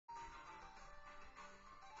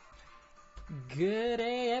Good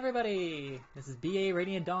day, everybody! This is BA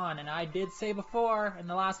Radiant Dawn, and I did say before in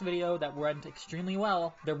the last video that went extremely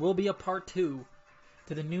well. There will be a part 2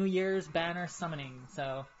 to the New Year's banner summoning,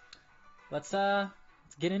 so let's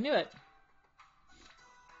get into it.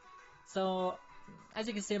 So, as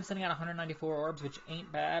you can see, I'm sitting at 194 orbs, which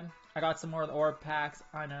ain't bad. I got some more of the orb packs.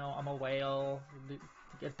 I know, I'm a whale.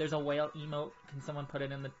 If there's a whale emote, can someone put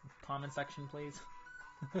it in the comment section, please?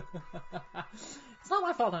 It's not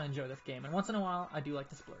my fault I enjoy this game, and once in a while, I do like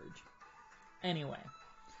to splurge. Anyway,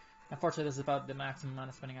 unfortunately this is about the maximum amount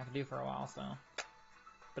of spending I can do for a while, so...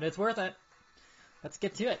 But it's worth it. Let's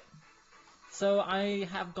get to it. So I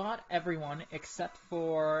have got everyone except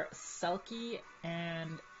for Selkie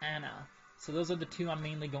and Anna. So those are the two I'm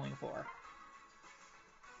mainly going for.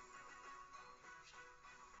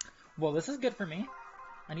 Well, this is good for me.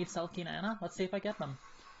 I need Selkie and Anna. Let's see if I get them.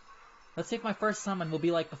 Let's see if my first summon will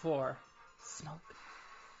be like before. Smoke.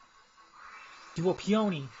 Dual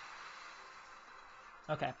Peony.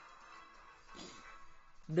 Okay.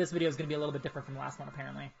 This video is going to be a little bit different from the last one,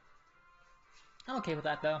 apparently. I'm okay with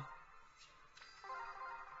that, though.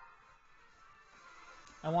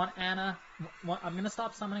 I want Anna. I'm going to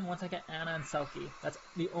stop summoning once I get Anna and Selkie. That's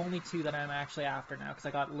the only two that I'm actually after now, because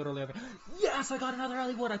I got literally over... Yes! I got another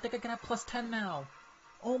Eliwood! I think I can have plus 10 now!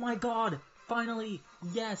 Oh my god! Finally!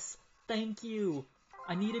 Yes! Thank you!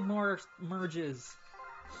 I needed more merges.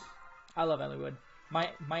 I love Eliwood. My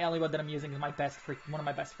Eliwood that I'm using is one of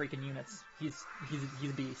my best freaking units. He's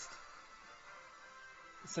a beast.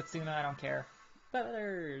 Satsuna, I don't care.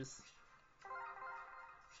 Feathers!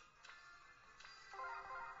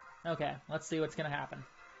 Okay, let's see what's gonna happen.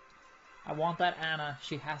 I want that Anna.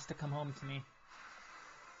 She has to come home to me.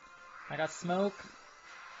 I got Smoke.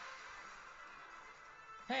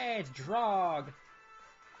 Hey, it's Drog!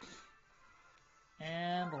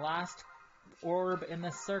 And the last orb in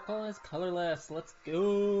this circle is colorless. Let's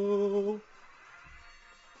go!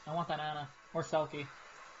 I want that Anna. Or Selkie.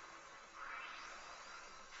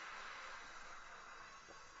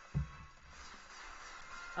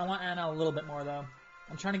 I want Anna a little bit more, though.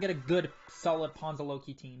 I'm trying to get a good, solid Ponza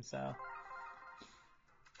Loki team, so...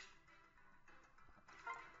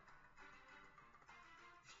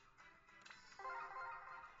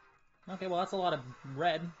 Okay, well that's a lot of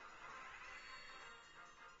red.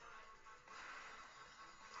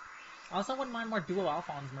 I also wouldn't mind more Dual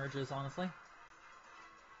Alphonse merges, honestly.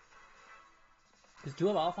 Because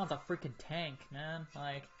Dual Alphonse a freaking tank, man.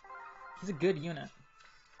 Like, he's a good unit.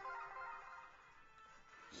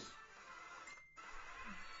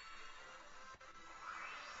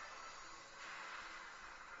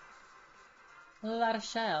 A lot of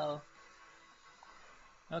shell.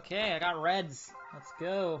 Okay, I got reds. Let's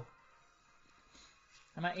go.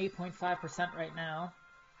 I'm at 8.5% right now.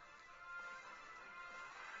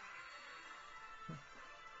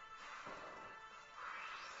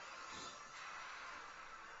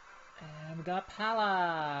 And we got Pala.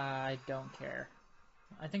 I don't care.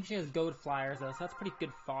 I think she has goad flyers though, so that's pretty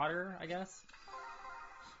good fodder, I guess.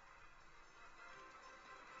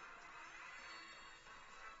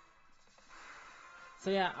 So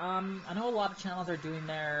yeah, I know a lot of channels are doing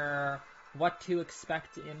their what to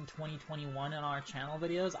expect in 2021 in our channel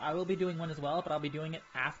videos. I will be doing one as well, but I'll be doing it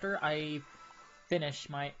after I finish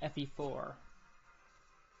my FE4.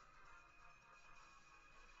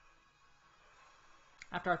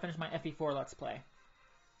 After I finish my FE4 Let's Play.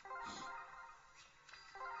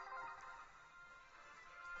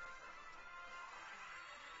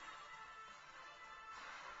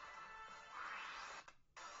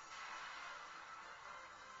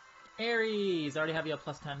 Aries! I already have you at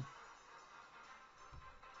plus 10.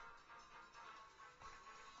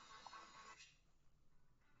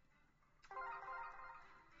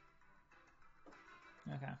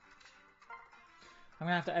 Okay. I'm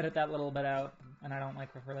gonna have to edit that little bit out, and I don't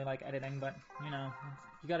really like editing, but, you know,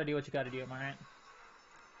 you gotta do what you gotta do, am I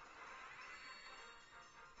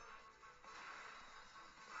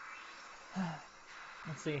right?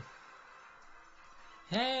 Let's see.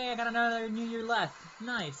 Hey, I got another New Year left.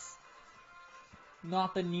 Nice.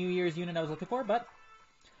 Not the New Year's unit I was looking for, but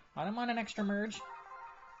I don't mind an extra merge.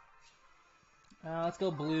 Let's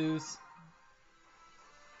go blues.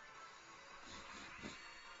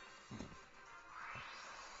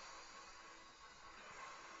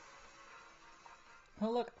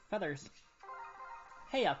 Oh look, feathers.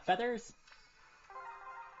 Hey, feathers.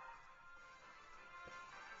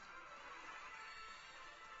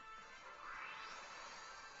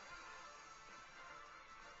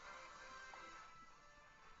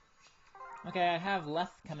 Okay, I have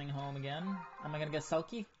Leth coming home again. Am I gonna get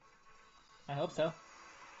Selkie? I hope so.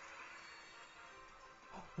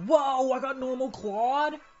 Whoa, I got normal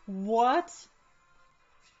Claude? What?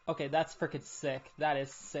 Okay, that's freaking sick. That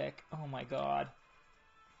is sick. Oh my god.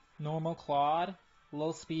 Normal Claude,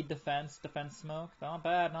 low speed defense, defense smoke. Not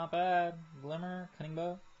bad, not bad. Glimmer, cunning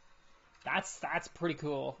bow. That's pretty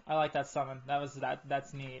cool. I like that summon.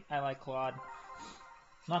 That's neat. I like Claude.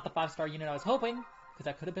 Not the 5-star unit I was hoping, because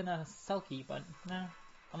that could have been a Selkie, but nah.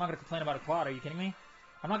 I'm not gonna complain about a Claude, are you kidding me?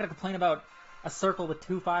 I'm not gonna complain about a circle with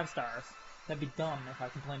 2 5-stars. That'd be dumb if I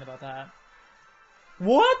complained about that.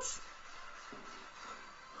 What?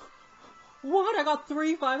 What? I got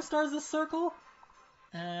 3 5-stars this circle?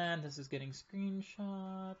 And this is getting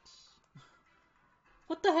screenshots.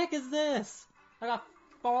 What the heck is this? I got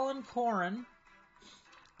Fallen Corrin,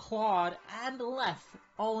 Claude, and Leth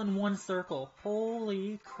all in one circle.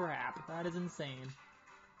 Holy crap, that is insane.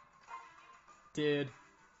 Dude,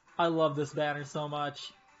 I love this banner so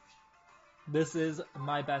much. This is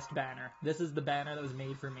my best banner. This is the banner that was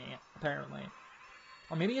made for me, apparently.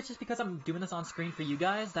 Or maybe it's just because I'm doing this on screen for you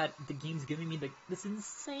guys that the game's giving me this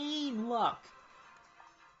insane luck.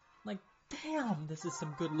 Like, damn, this is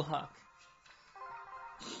some good luck.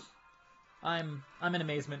 I'm in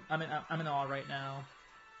amazement. I'm in awe right now.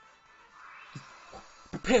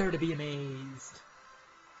 Prepare to be amazed.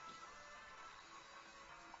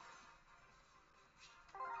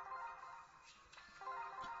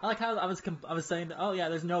 I like how I was saying that, oh yeah,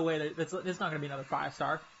 there's no way that there's not gonna be another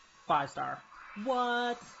 5-star. 5-star.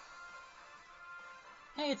 What?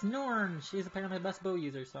 Hey, it's Norn. She's apparently the best bow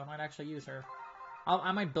user, so I might actually use her.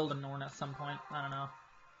 I might build a Norn at some point. I don't know.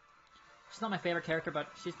 She's not my favorite character, but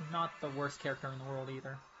she's not the worst character in the world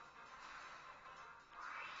either.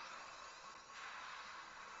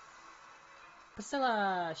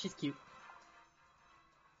 Priscilla! She's cute.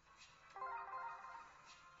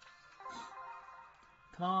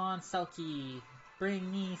 Come on, Selkie. Bring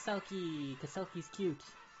me Selkie, because Selkie's cute.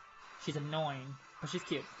 She's annoying, but she's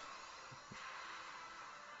cute.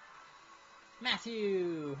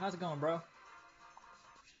 Matthew! How's it going, bro?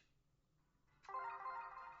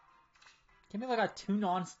 Can't believe I got 2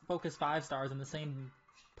 non-focused 5-stars in the same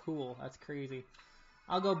pool. That's crazy.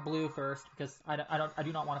 I'll go blue first because I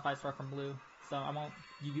do not want a 5-star from blue, so I won't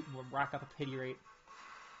rack up a pity rate.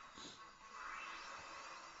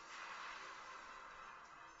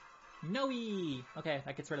 No-y! Okay,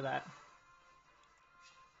 that gets rid of that.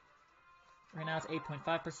 Right now it's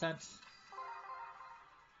 8.5%.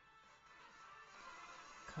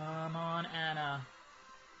 Come on, Anna.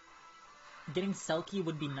 Getting Selkie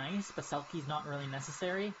would be nice, but Selkie's not really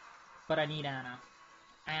necessary. But I need Anna.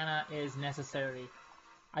 Anna is necessary.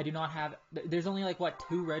 I do not have... There's only, like, what,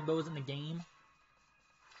 2 red bows in the game?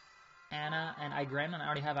 Anna and Igren, and I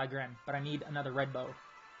already have Igren. But I need another red bow.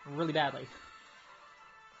 Really badly.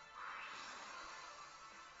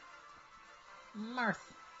 Marth.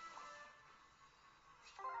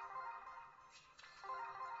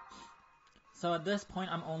 So at this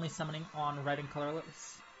point, I'm only summoning on red and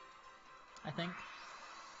colorless. I think.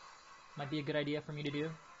 Might be a good idea for me to do.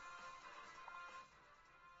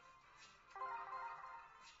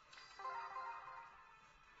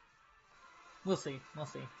 We'll see. We'll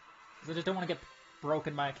see. Because I just don't want to get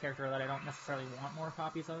broken by a character that I don't necessarily want more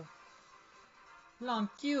copies of. Long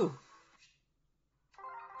Q!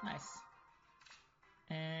 Nice.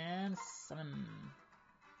 And summon.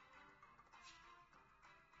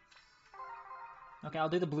 Okay, I'll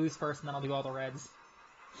do the blues first and then I'll do all the reds.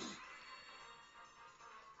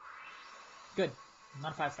 Good.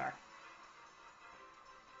 Not a 5-star.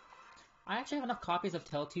 I actually have enough copies of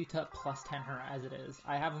Tiltu to plus 10 her as it is.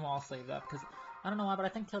 I have them all saved up because I don't know why, but I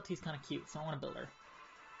think Tiltu's kind of cute, so I want to build her.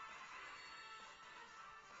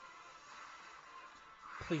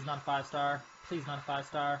 Please not a 5-star. Please not a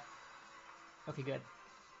 5-star. Okay, good.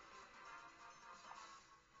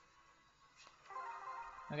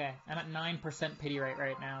 Okay, I'm at 9% pity rate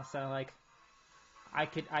right now, so like, I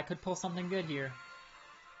could pull something good here.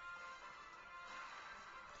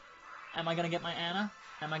 Am I gonna get my Anna?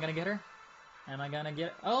 Am I gonna get her? Am I gonna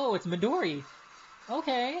get... Oh, it's Midori!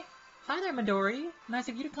 Okay. Hi there, Midori. Nice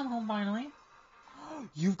of you to come home finally.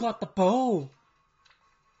 You've got the bow!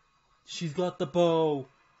 She's got the bow.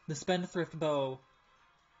 The Spendthrift bow.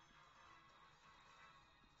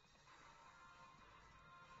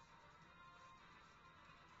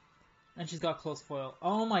 And she's got close foil.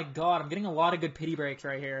 Oh my god, I'm getting a lot of good pity breaks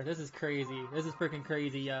right here. This is crazy. This is freaking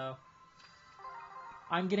crazy, yo.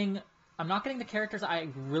 I'm not getting the characters I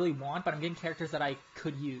really want, but I'm getting characters that I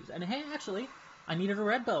could use. And hey, actually, I needed a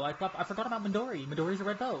red bow. I forgot about Midori. Midori's a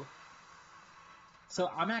red bow. So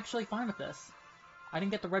I'm actually fine with this. I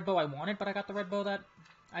didn't get the red bow I wanted, but I got the red bow that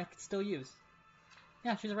I could still use.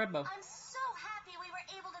 Yeah, she's a red bow. I'm so happy we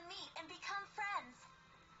were able to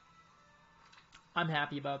I'm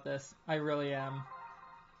happy about this. I really am.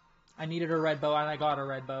 I needed a red bow and I got a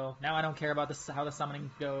red bow. Now I don't care about this, how the summoning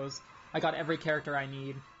goes. I got every character I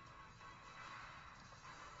need.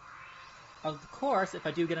 Of course, if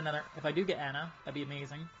I do get Anna, that'd be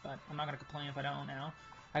amazing, but I'm not gonna complain if I don't now.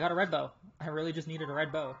 I got a red bow. I really just needed a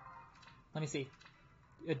red bow. Let me see.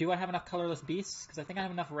 Do I have enough colorless beasts? Because I think I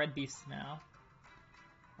have enough red beasts now.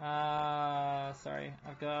 Sorry.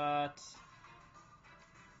 I've got...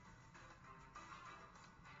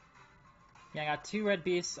 Yeah, I got 2 red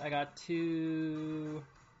beasts. I got 3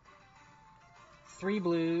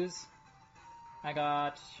 blues. I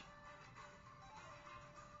got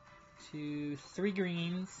 3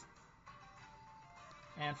 greens.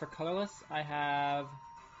 And for colorless, I have...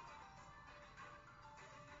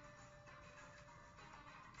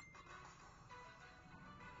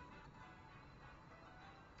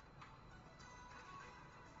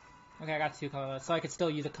 Okay, I got 2 colorless, so I could still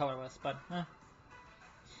use a colorless, but,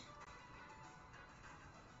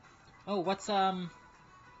 Oh, what's, Ah,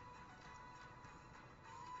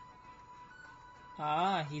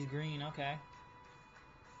 he's green, okay.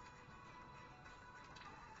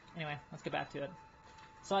 Anyway, let's get back to it.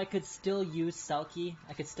 So I could still use Selkie.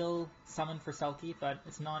 I could still summon for Selkie, but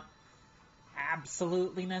it's not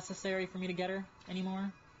absolutely necessary for me to get her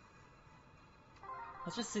anymore.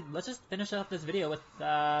 Let's just finish up this video with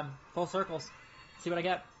full circles. See what I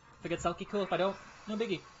get. If I get Selkie, cool. If I don't, no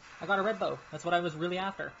biggie. I got a red bow. That's what I was really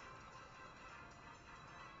after.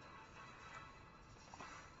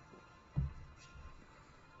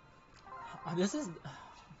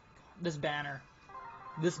 This banner.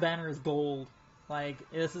 This banner is gold. Like,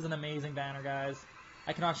 this is an amazing banner, guys.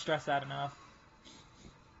 I cannot stress that enough.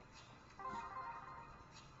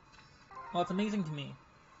 Well, it's amazing to me.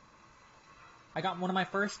 I got one of my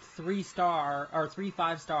first 3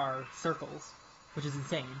 5-star circles, which is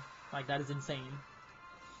insane. Like, that is insane.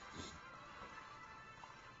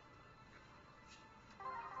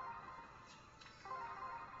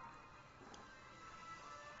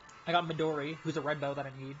 I got Midori, who's a red bow that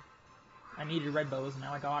I need. I needed red bows, and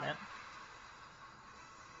now I got it.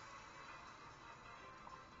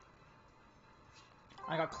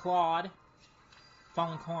 I got Claude,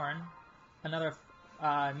 Fallen Corn, another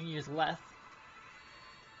Meteor's Leth.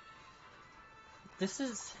 This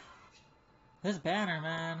banner,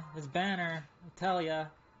 man. This banner, I tell ya.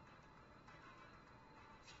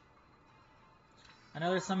 I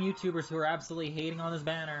know there's some YouTubers who are absolutely hating on this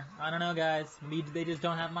banner. I don't know, guys. Maybe they just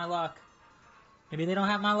don't have my luck. Maybe they don't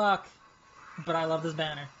have my luck. But I love this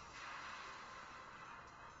banner.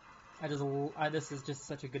 This is just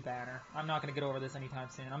such a good banner. I'm not gonna get over this anytime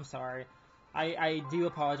soon. I'm sorry. I do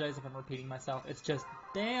apologize if I'm repeating myself. It's just,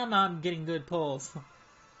 damn, I'm getting good pulls.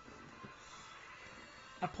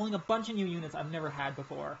 I'm pulling a bunch of new units I've never had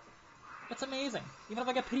before. That's amazing. Even if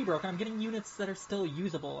I get pity broken, I'm getting units that are still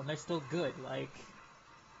usable and they're still good. Like,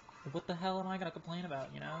 what the hell am I gonna complain about,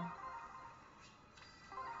 you know?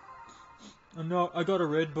 I got a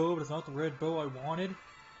red bow, but it's not the red bow I wanted.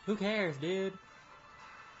 Who cares, dude?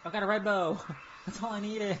 I got a red bow. That's all I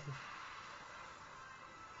needed.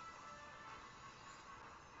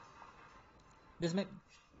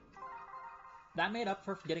 That made up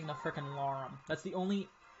for getting the frickin' Larum. That's the only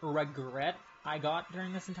regret I got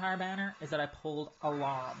during this entire banner, is that I pulled a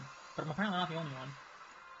Larum. But I'm apparently not the only one.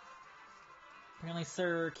 Apparently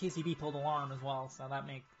Sir KCB pulled a Larum as well, so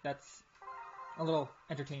that's a little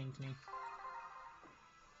entertaining to me.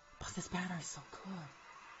 But this banner is so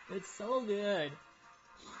good. It's so good.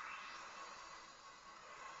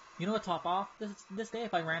 You know what, top off? This day,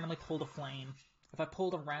 if I randomly pulled a flame. If I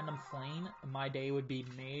pulled a random flame, my day would be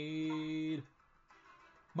made.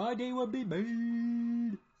 My day would be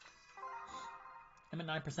made. I'm at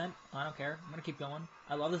 9%. I don't care. I'm gonna keep going.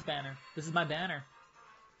 I love this banner. This is my banner.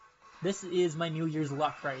 This is my New Year's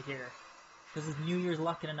luck right here. This is New Year's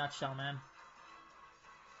luck in a nutshell, man.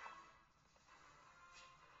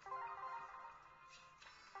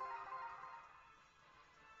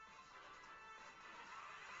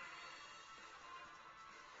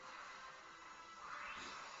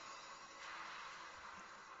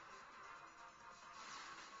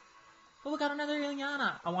 Oh, we got another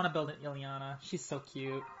Ilyana. I want to build an Ilyana. She's so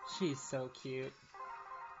cute. She's so cute.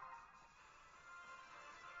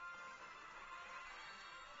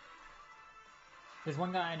 There's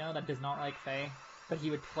one guy I know that does not like Faye, but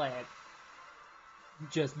he would play it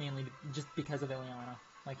just because of Ilyana.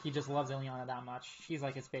 Like, he just loves Ilyana that much. She's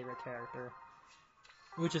like his favorite character.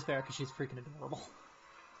 Which is fair, because she's freaking adorable.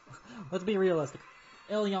 Let's be realistic.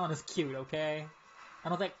 Ilyana's cute, okay? I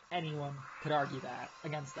don't think anyone could argue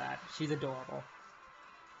against that. She's adorable.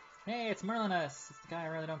 Hey, it's Merlinus! It's the guy I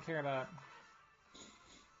really don't care about.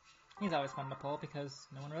 He's always fun to pull because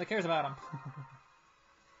no one really cares about him.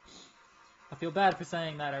 I feel bad for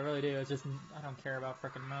saying that, I really do. It's just, I don't care about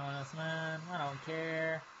frickin' Monas, man. I don't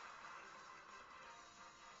care.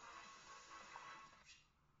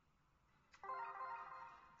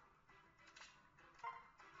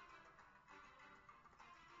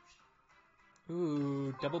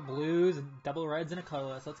 Ooh, double blues, double reds, and a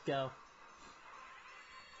colorless. Let's go.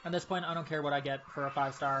 At this point, I don't care what I get for a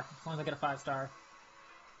 5-star, as long as I get a 5-star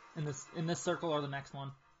in this circle or the next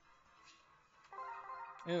one.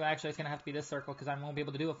 Ooh, actually, it's gonna have to be this circle because I won't be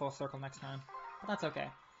able to do a full circle next time. But that's okay.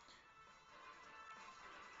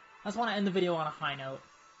 I just want to end the video on a high note.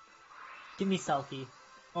 Give me Selkie.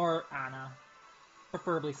 Or Anna.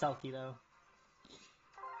 Preferably Selkie, though.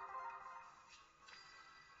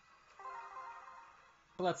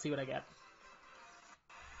 But let's see what I get.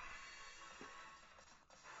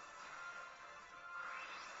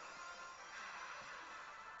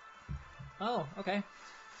 Oh, okay.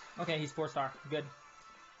 Okay, he's 4-star. Good.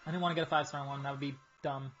 I didn't want to get a 5-star one. That would be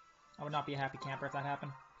dumb. I would not be a happy camper if that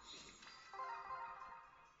happened.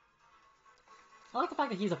 I like the fact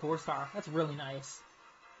that he's a 4-star. That's really nice.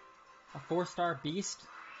 A 4-star beast?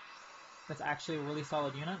 That's actually a really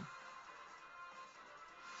solid unit.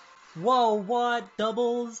 Whoa, what?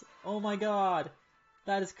 Doubles? Oh my god.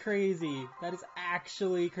 That is crazy. That is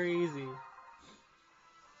actually crazy.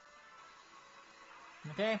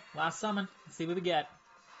 Okay, last summon. Let's see what we get.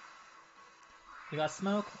 We got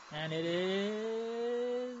Smoke, and it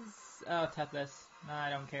is... Oh, Tethys. Nah, I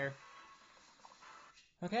don't care.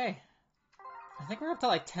 Okay. I think we're up to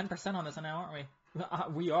like 10% on this now, aren't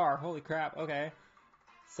we? We are. Holy crap. Okay.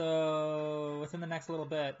 So, within the next little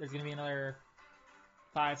bit, there's going to be another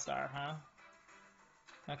 5-star, huh?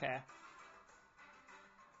 Okay.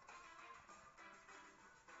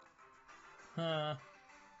 Huh.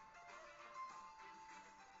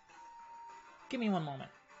 Give me one moment.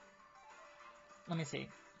 Let me see.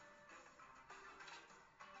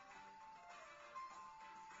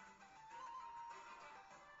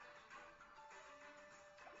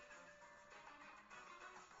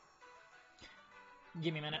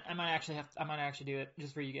 Give me a minute. I might actually do it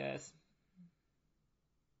just for you guys.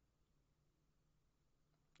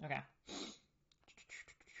 Okay.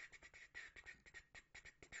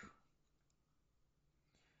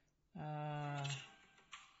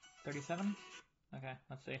 37? Okay,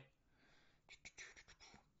 let's see.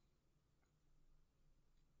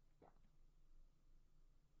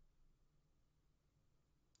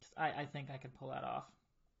 I think I can pull that off.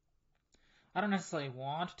 I don't necessarily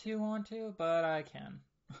want to, but I can.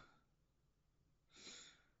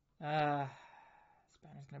 This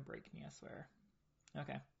banner's gonna break me, I swear.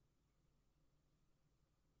 Okay.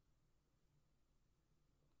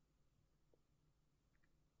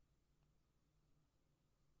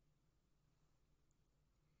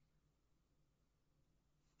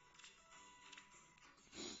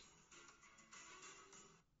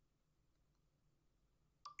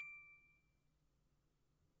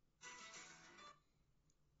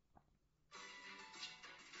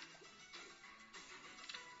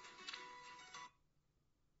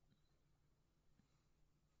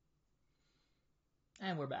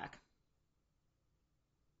 And we're back.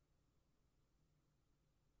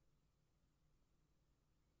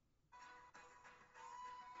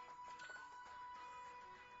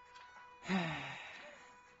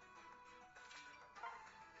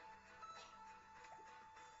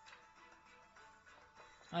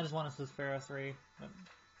 I just want us to Pharaoh 3. But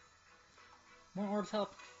more orbs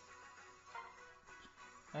help.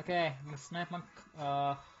 Okay, I'm gonna snipe my...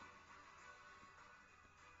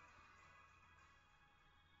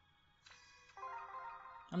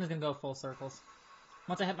 I'm just gonna go full circles.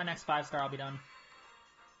 Once I hit my next 5-star, I'll be done.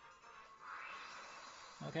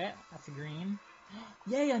 Okay, that's a green.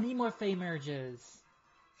 Yay, I need more Fae merges!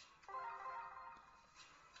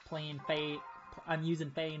 Playing Fae... I'm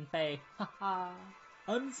using Fae and Fae. Haha!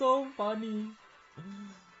 I'm so funny!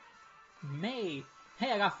 May!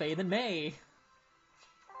 Hey, I got Fae than May!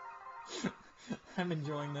 I'm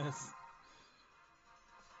enjoying this.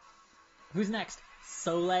 Who's next?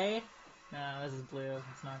 Soleil? No, this is blue.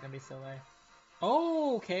 It's not gonna be Soleil.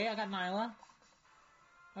 Oh, okay, I got Nyla.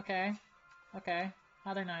 Okay. Okay.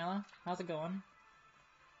 Hi there, Nyla. How's it going?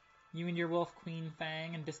 You and your Wolf Queen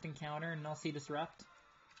Fang and Distant Counter and Null-C Disrupt.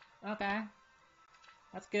 Okay.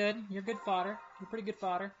 That's good. You're good fodder. You're pretty good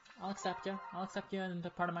fodder. I'll accept you. I'll accept you into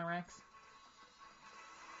part of my ranks.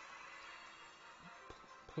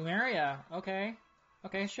 Plumeria. Okay.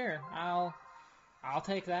 Okay, sure. I'll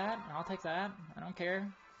take that. I'll take that. I don't care.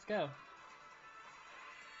 Let's go.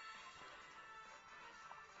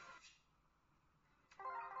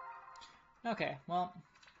 Okay, well,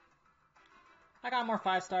 I got more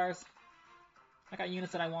 5 stars. I got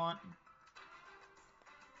units that I want.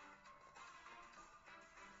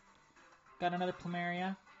 Got another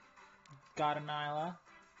Plumeria. Got a Nyla.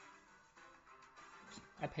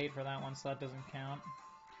 I paid for that one, so that doesn't count.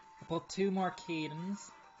 I pulled 2 more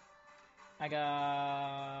Cadens. I got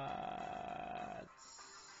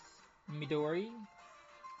Midori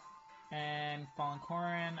and Fallen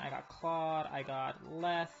Corrin. I got Claude. I got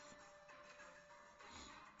Leth.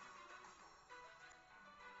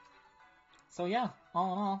 So yeah,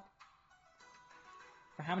 all in all,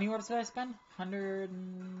 for how many orbs did I spend? 100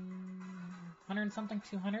 and something,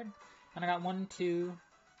 200? And I got 1, 2,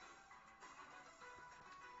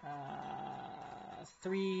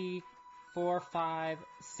 3, 4, 5,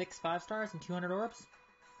 6 5 stars and 200 orbs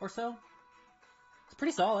or so. It's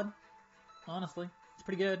pretty solid, honestly. It's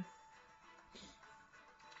pretty good.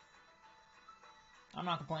 I'm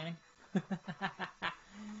not complaining.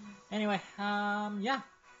 Anyway, yeah.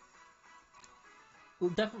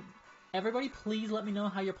 Everybody, please let me know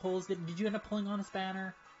how your polls did. Did you end up pulling on this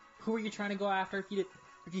banner? Who were you trying to go after? If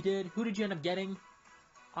you did, who did you end up getting?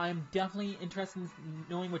 I'm definitely interested in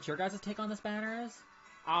knowing what your guys' take on this banner is.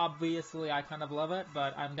 Obviously, I kind of love it,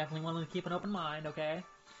 but I'm definitely willing to keep an open mind, okay?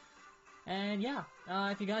 And yeah,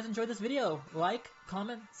 if you guys enjoyed this video, like,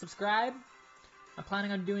 comment, subscribe. I'm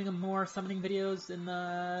planning on doing more summoning videos in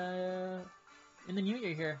the new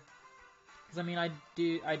year here. Because I mean, I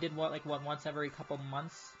did once every couple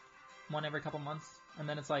months, one every couple months, and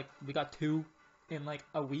then it's like we got 2 in like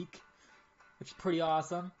a week, which is pretty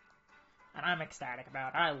awesome. And I'm ecstatic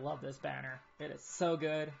about it. I love this banner. It is so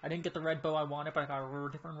good. I didn't get the red bow I wanted, but I got a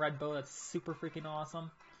different red bow that's super freaking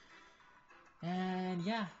awesome. And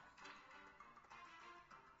yeah.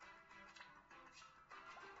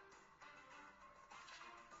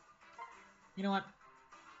 You know what?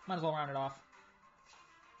 Might as well round it off.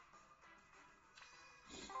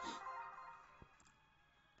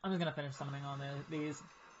 I'm just gonna finish summoning on these.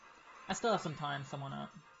 I still have some time, someone up.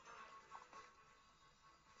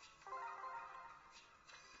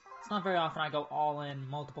 It's not very often I go all in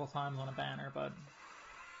multiple times on a banner, but...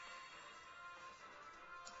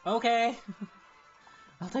 Okay!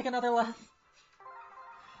 I'll take another left.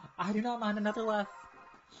 I do not mind another left.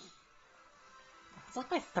 It's like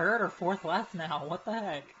my 3rd or 4th left now, what the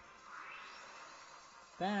heck?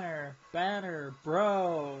 Banner,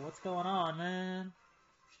 bro, what's going on, man?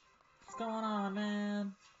 What's going on,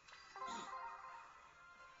 man?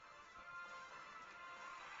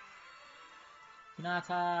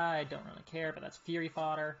 Hinata, I don't really care, but that's Fury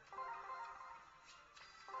fodder.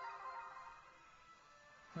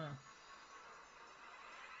 Huh.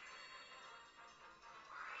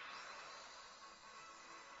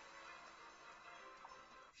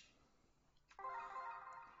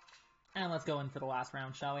 And let's go in for the last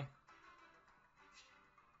round, shall we?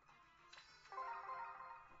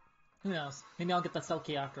 Who knows? Maybe I'll get the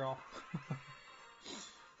Selkie after all.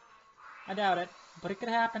 I doubt it, but it could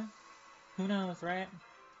happen. Who knows, right?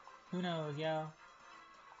 Who knows, yo?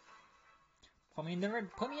 Put me in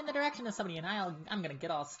the direction of somebody and I'm gonna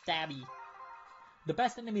get all stabby. The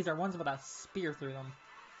best enemies are ones with a spear through them.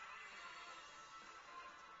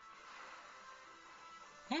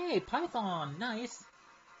 Hey, Python! Nice!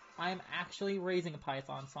 I'm actually raising a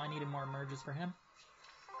Python, so I needed more merges for him.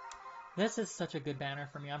 This is such a good banner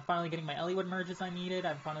for me. I'm finally getting my Eliwood merges I needed.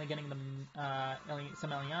 I'm finally getting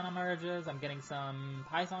some Eliana merges. I'm getting some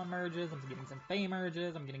Python merges. I'm getting some Fae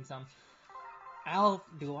merges. I'm getting some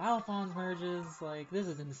dual Alphons merges. Like, this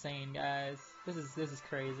is insane, guys. This is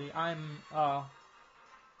crazy.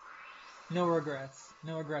 No regrets.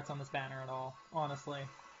 No regrets on this banner at all, honestly.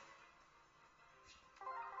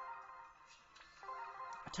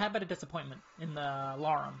 A tad bit of disappointment in the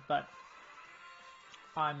Larum, but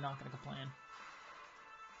I'm not gonna complain.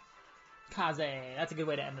 Kaze, that's a good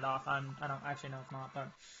way to end it off. I don't actually know it's not, but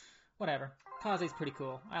whatever. Kaze's pretty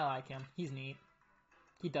cool. I like him. He's neat.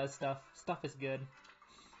 He does stuff. Stuff is good.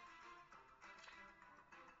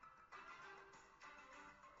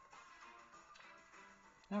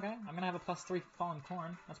 Okay, I'm gonna have a +3 Fallen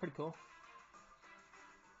Corn. That's pretty cool.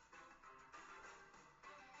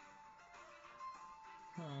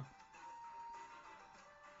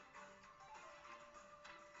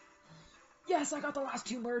 Yes, I got the last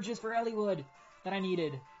 2 merges for Eliwood that I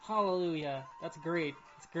needed. Hallelujah. That's great.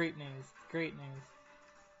 It's great news. Great news.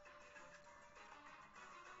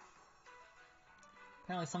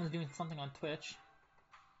 Apparently someone's doing something on Twitch.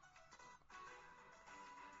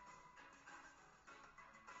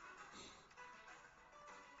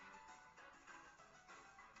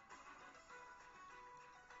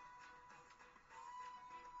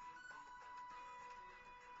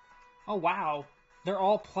 Oh, wow. They're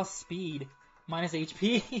all plus speed. Minus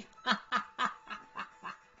HP.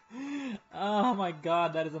 Oh my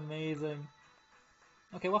god, that is amazing.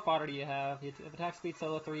 Okay, what fodder do you have? You have attack speed,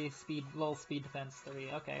 solo 3, speed, lull, speed, defense 3.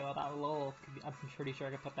 Okay, well that lull, I'm pretty sure I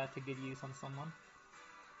could put that to good use on someone.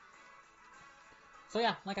 So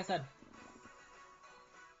yeah, like I said,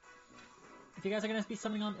 if you guys are gonna be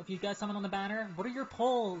summoning on, if you guys summon on the banner, what are your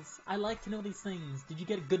pulls? I like to know these things. Did you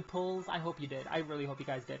get good pulls? I hope you did. I really hope you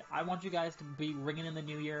guys did. I want you guys to be ringing in the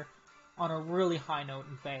new year on a really high note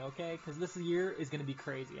in Fae, okay? Because this year is gonna be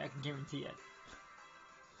crazy. I can guarantee it.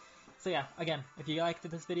 So yeah, again, if you liked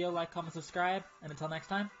this video, like, comment, subscribe, and until next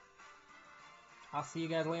time, I'll see you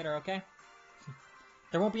guys later, okay?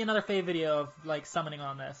 There won't be another Fae video of, like, summoning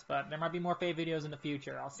on this, but there might be more Fae videos in the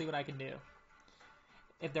future. I'll see what I can do.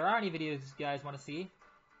 If there are any videos you guys want to see,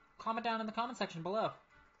 comment down in the comment section below.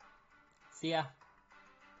 See ya.